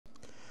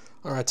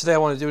All right, today I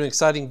want to do an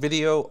exciting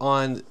video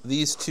on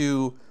these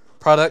two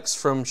products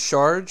from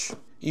SHARGE.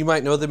 You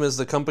might know them as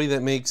the company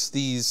that makes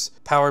these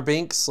power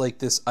banks like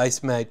this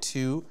Ice Mag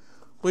 2,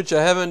 which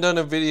I haven't done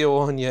a video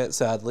on yet,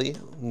 sadly.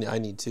 I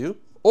need to.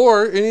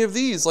 Or any of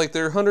these, like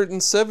their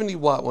 170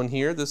 watt one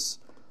here, this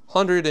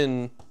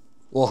 100,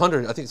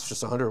 I think it's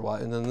just 100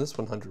 watt, and then this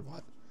 100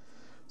 watt.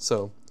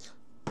 So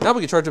now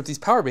we can charge up these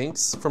power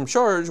banks from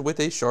SHARGE with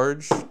a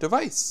SHARGE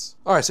device.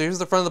 All right, so here's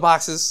the front of the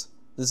boxes.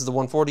 This is the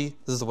 140,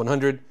 this is the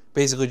 100.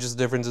 Basically just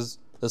the difference is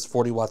this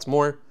 40 watts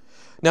more.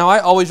 Now I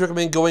always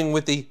recommend going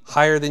with the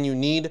higher than you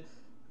need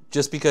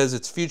just because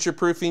it's future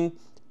proofing.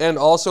 And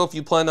also if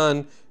you plan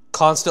on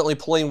constantly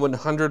pulling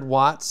 100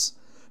 watts,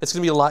 it's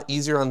gonna be a lot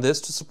easier on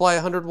this to supply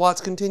 100 watts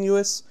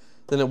continuous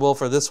than it will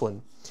for this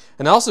one.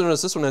 And I also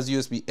noticed this one has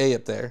USB-A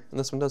up there and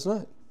this one does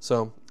not.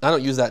 So I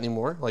don't use that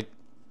anymore, like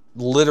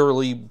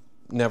literally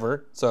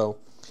never. So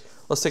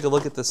let's take a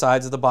look at the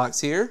sides of the box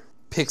here.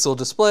 Pixel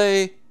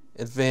display,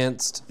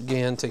 advanced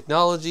GaN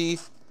technology,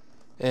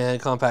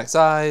 and compact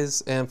size,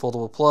 and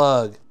foldable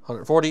plug.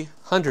 140,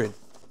 100.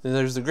 Then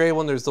there's the gray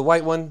one, there's the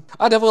white one.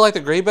 I definitely like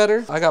the gray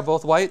better. I got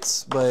both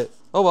whites, but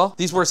oh well.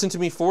 These were sent to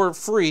me for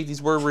free.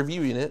 These were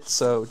review units,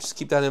 so just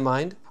keep that in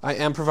mind. I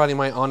am providing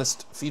my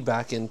honest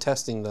feedback in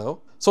testing though.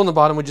 So on the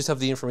bottom, we just have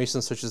the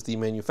information such as the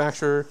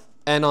manufacturer.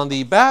 And on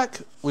the back,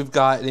 we've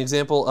got an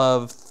example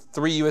of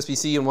 3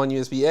 USB-C and 1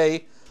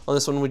 USB-A. On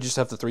this one, we just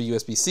have the 3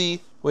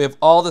 USB-C. We have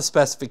all the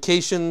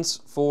specifications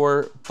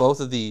for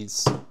both of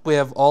these. We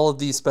have all of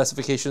these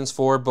specifications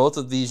for both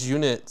of these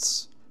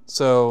units.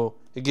 So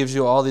it gives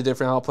you all the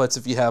different outputs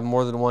if you have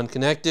more than one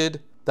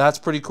connected. That's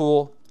pretty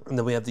cool. And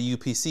then we have the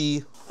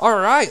UPC. All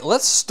right,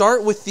 let's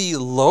start with the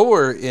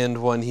lower end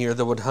one here,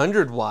 the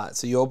 100 watt.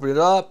 So you open it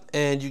up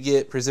and you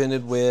get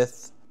presented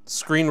with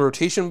screen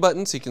rotation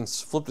button, so you can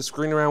flip the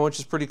screen around, which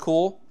is pretty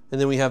cool. And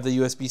then we have the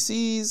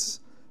USB-Cs,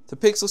 the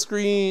pixel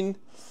screen,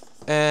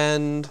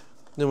 and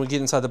then we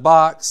get inside the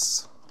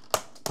box.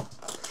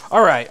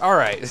 All right.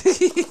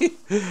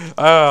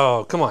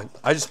 Oh, come on.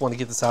 I just want to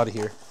get this out of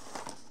here.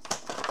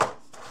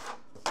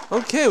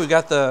 Okay, we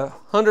got the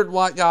 100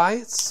 watt guy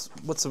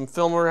with some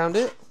film around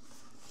it.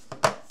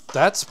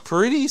 That's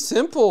pretty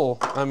simple.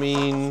 I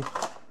mean,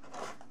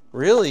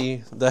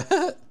 really,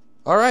 that.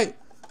 All right,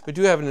 we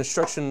do have an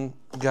instruction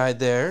guide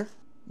there.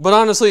 But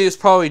honestly, it's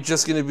probably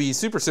just going to be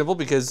super simple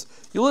because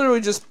you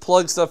literally just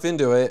plug stuff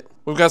into it.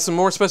 We've got some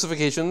more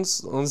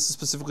specifications. This is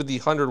specifically the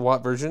 100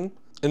 watt version.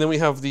 And then we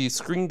have the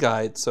screen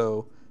guide,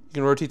 so you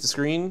can rotate the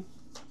screen.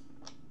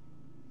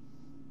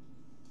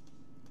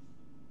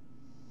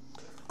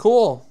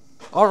 Cool.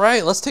 All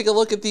right, let's take a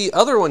look at the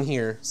other one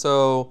here.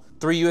 So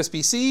 3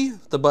 USB-C,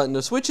 the button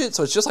to switch it.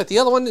 So it's just like the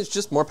other one, it's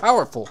just more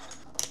powerful.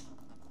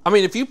 I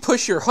mean, if you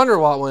push your 100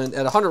 watt one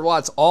at 100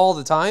 watts all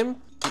the time,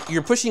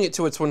 you're pushing it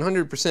to its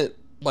 100%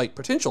 like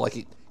potential, like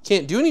it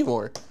can't do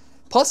anymore.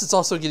 Plus it's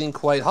also getting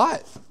quite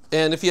hot.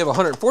 And if you have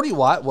 140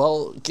 watt,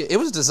 well, it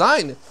was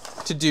designed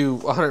to do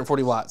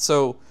 140 watts.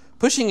 So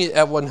pushing it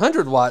at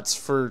 100 watts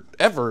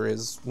forever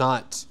is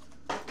not,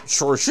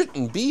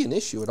 shouldn't be an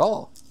issue at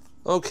all.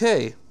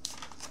 Okay.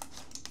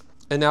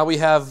 And now we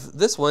have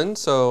this one.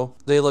 So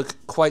they look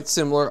quite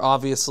similar,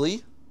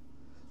 obviously.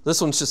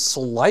 This one's just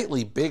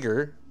slightly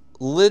bigger.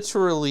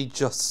 Literally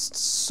just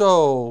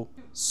so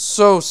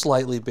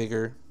slightly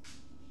bigger.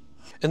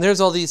 And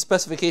there's all these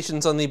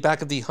specifications on the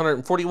back of the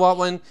 140 watt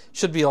one.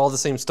 Should be all the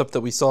same stuff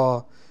that we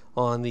saw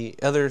on the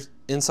other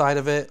inside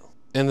of it.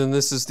 And then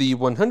this is the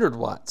 100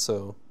 watt.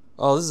 So,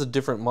 oh, this is a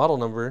different model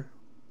number.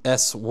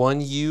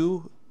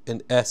 S1U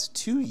and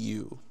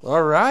S2U.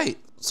 All right.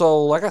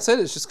 So like I said,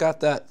 it's just got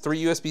that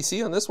 3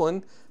 USB-C on this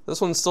one.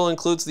 This one still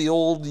includes the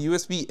old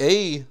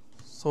USB-A.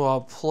 So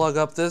I'll plug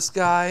up this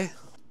guy.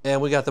 And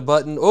we got the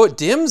button. Oh, it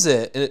dims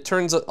it and it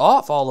turns it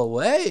off all the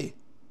way.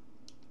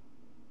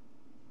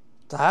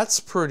 That's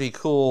pretty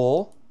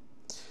cool.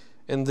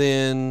 And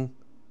then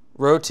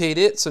rotate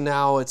it so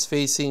now it's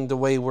facing the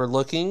way we're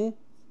looking.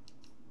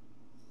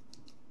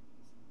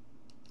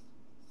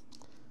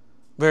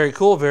 Very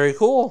cool, very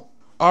cool.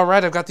 All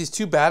right, I've got these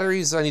 2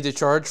 batteries I need to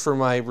charge for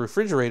my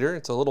refrigerator.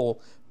 It's a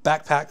little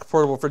backpack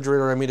portable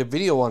refrigerator I made a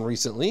video on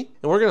recently.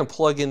 And we're gonna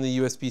plug in the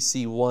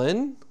USB-C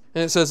one.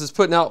 And it says it's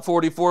putting out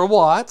 44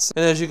 watts.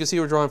 And as you can see,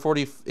 we're drawing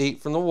 48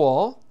 from the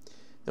wall.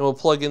 And we'll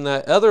plug in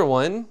that other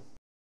one.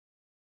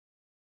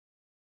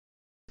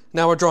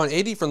 Now we're drawing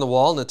 80 from the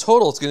wall, and the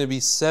total is going to be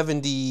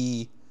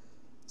 70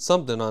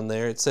 something on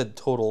there. It said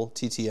total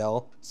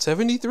TTL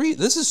 73.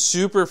 This is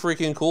super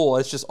freaking cool.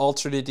 It's just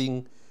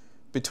alternating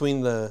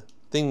between the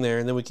thing there,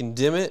 and then we can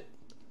dim it,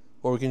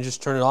 or we can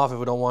just turn it off if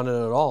we don't want it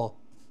at all.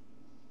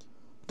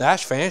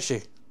 Dash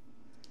fancy.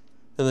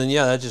 And then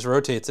yeah, that just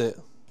rotates it.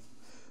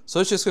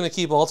 So it's just going to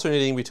keep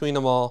alternating between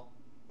them all.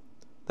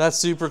 That's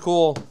super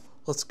cool.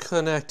 Let's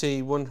connect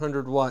a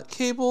 100 watt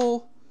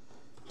cable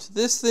to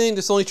this thing.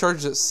 This only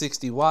charges at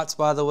 60 watts,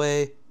 by the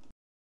way.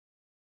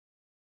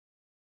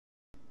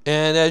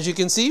 And as you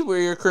can see,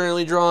 we're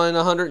currently drawing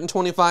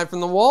 125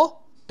 from the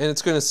wall. And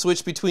it's going to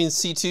switch between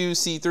C2,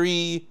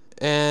 C3,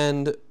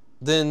 and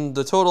then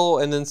the total,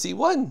 and then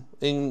C1,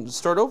 and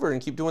start over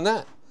and keep doing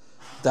that.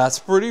 That's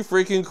pretty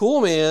freaking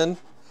cool, man.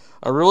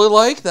 I really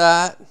like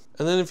that.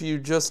 And then if you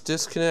just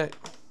disconnect,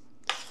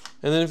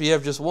 and then if you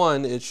have just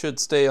one, it should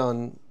stay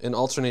on and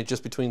alternate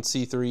just between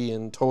C3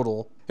 and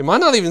total. It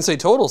might not even say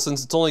total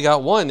since it's only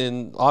got one,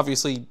 and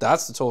obviously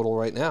that's the total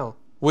right now.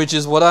 Which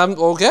is what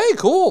okay,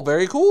 cool,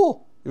 very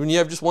cool. When you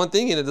have just one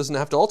thing and it doesn't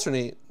have to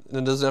alternate, and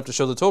it doesn't have to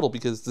show the total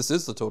because this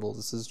is the total.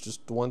 This is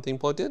just one thing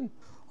plugged in.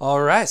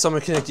 All right, so I'm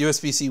gonna connect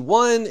USB-C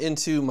 1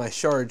 into my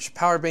SHARGE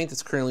power bank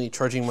that's currently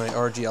charging my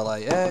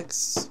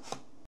RGLIX.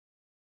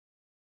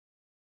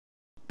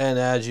 And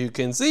as you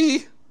can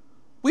see,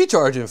 we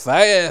charging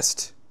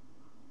fast.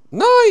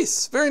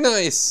 Nice, very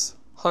nice.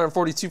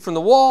 142 from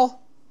the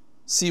wall.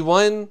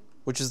 C1,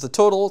 which is the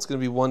total, it's gonna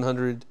be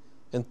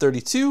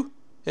 132.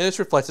 And it's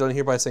reflected on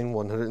here by saying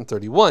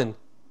 131.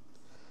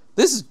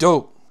 This is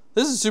dope.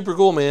 This is super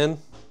cool, man.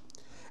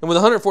 And with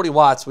 140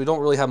 watts, we don't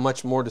really have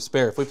much more to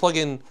spare. If we plug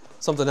in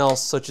something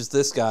else, such as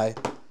this guy,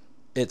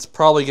 it's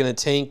probably gonna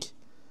tank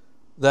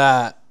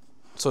that.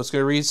 So it's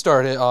gonna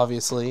restart it,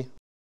 obviously.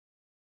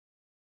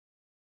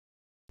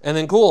 And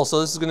then cool,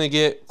 so this is gonna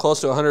get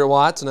close to 100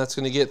 watts, and that's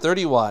gonna get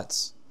 30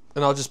 watts.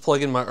 And I'll just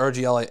plug in my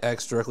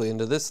RGLIX directly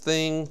into this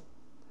thing.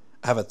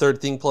 I have a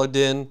third thing plugged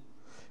in.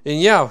 And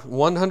yeah,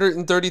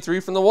 133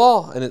 from the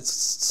wall, and it's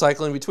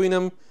cycling between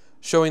them,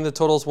 showing the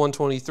totals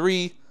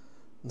 123.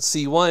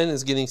 C1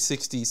 is getting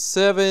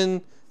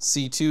 67,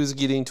 C2 is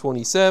getting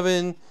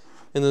 27,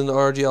 and then the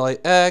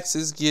RGLIX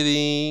is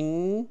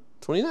getting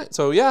 29.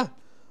 So yeah,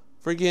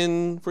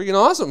 freaking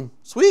awesome,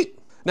 sweet.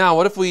 Now,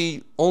 what if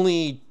we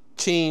only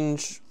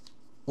change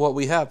what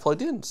we have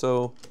plugged in?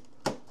 So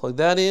plug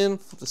that in,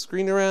 flip the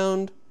screen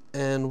around,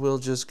 and we'll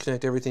just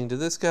connect everything to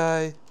this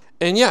guy.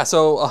 And yeah,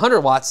 so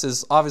 100 watts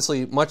is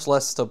obviously much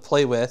less to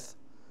play with,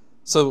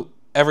 so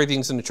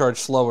everything's going to charge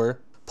slower.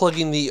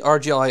 Plugging the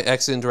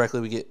RGLIX in directly,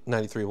 we get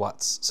 93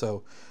 watts.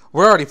 So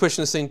we're already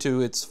pushing this thing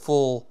to its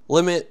full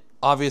limit,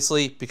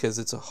 obviously, because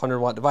it's a 100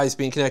 watt device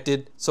being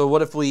connected. So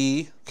what if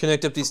we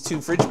connect up these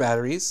two fridge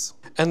batteries?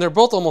 And they're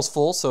both almost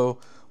full, so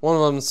one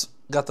of them's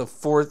got the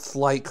fourth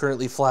light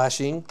currently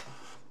flashing,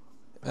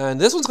 and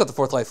this one's got the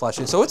fourth light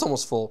flashing, so it's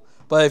almost full.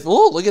 But if,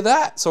 oh, look at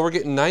that. So we're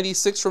getting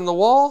 96 from the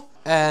wall,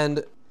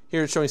 and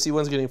here it's showing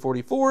C1's getting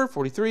 44,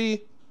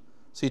 43.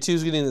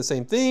 C2's getting the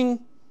same thing.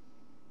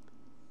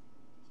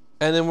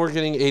 And then we're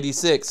getting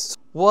 86.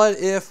 What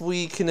if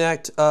we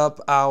connect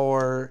up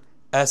our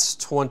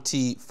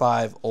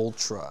S25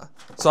 Ultra?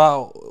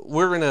 So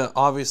we're gonna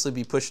obviously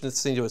be pushing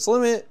this thing to its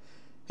limit,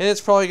 and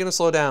it's probably gonna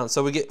slow down.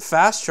 So we get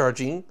fast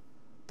charging,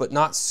 but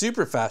not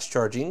super fast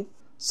charging.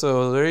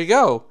 So there you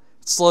go.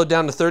 It's slowed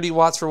down to 30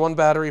 watts for one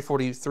battery,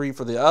 43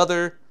 for the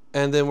other.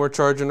 And then we're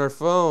charging our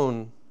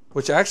phone,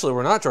 which actually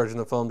we're not charging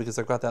the phone because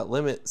I've got that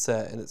limit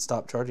set and it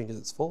stopped charging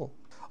because it's full.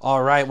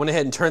 All right, went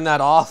ahead and turned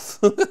that off.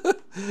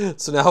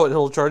 So now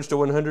it'll charge to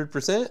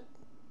 100%.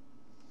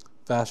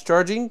 Fast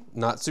charging,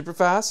 not super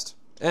fast.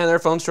 And our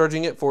phone's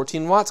charging at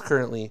 14 watts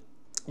currently.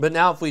 But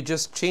now if we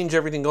just change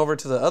everything over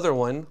to the other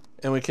one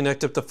and we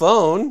connect up the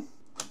phone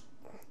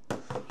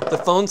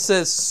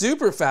says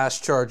super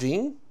fast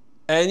charging.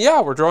 And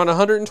yeah, we're drawing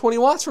 120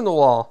 watts from the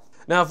wall.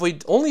 Now if we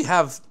only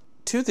have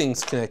two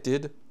things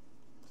connected,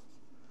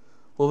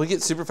 will we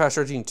get super fast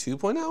charging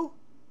 2.0?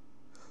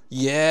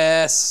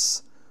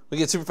 Yes, we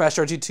get super fast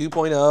charging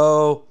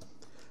 2.0.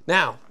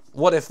 Now,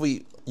 what if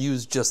we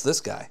use just this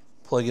guy?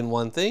 Plug in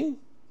one thing,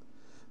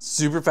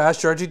 super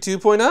fast charging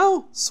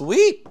 2.0,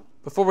 sweet.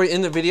 Before we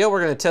end the video,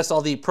 we're gonna test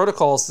all the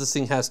protocols this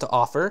thing has to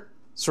offer.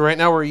 So right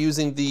now we're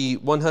using the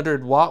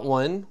 100 watt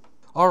one.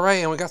 All right,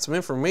 and we got some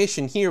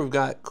information here. We've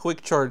got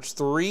Quick Charge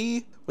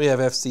 3, we have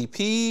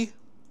FCP,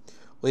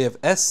 we have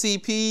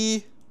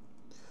SCP,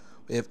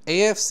 we have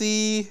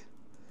AFC,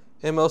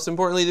 and most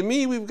importantly to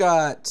me, we've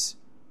got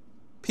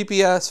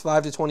PPS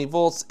 5 to 20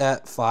 volts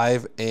at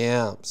 5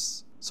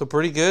 amps. So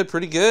pretty good,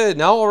 pretty good.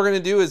 Now what we're gonna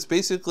do is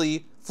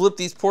basically flip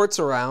these ports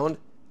around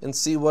and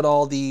see what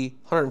all the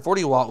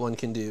 140 watt one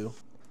can do.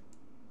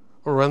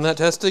 We'll run that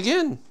test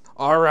again.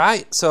 All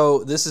right,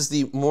 so this is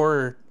the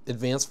more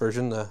advanced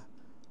version, the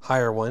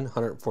higher one,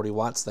 140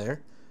 watts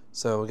there.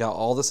 So we got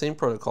all the same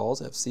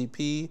protocols,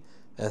 FCP,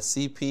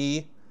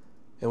 SCP,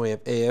 and we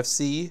have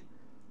AFC,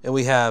 and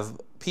we have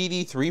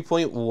PD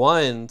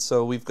 3.1.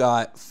 So we've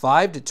got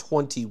 5 to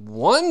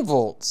 21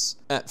 volts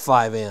at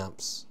 5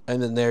 amps.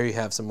 And then there you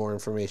have some more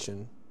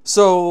information.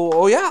 So,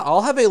 oh yeah,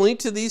 I'll have a link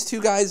to these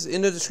two guys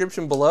in the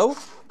description below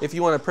if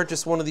you want to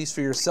purchase one of these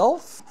for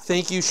yourself.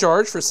 Thank you,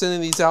 SHARGE, for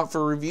sending these out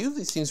for review.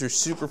 These things are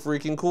super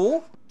freaking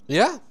cool.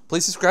 Yeah,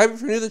 please subscribe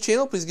if you're new to the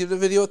channel. Please give the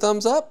video a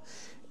thumbs up.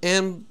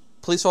 And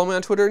please follow me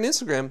on Twitter and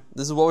Instagram.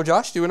 This is What Would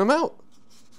Josh Do, and I'm out.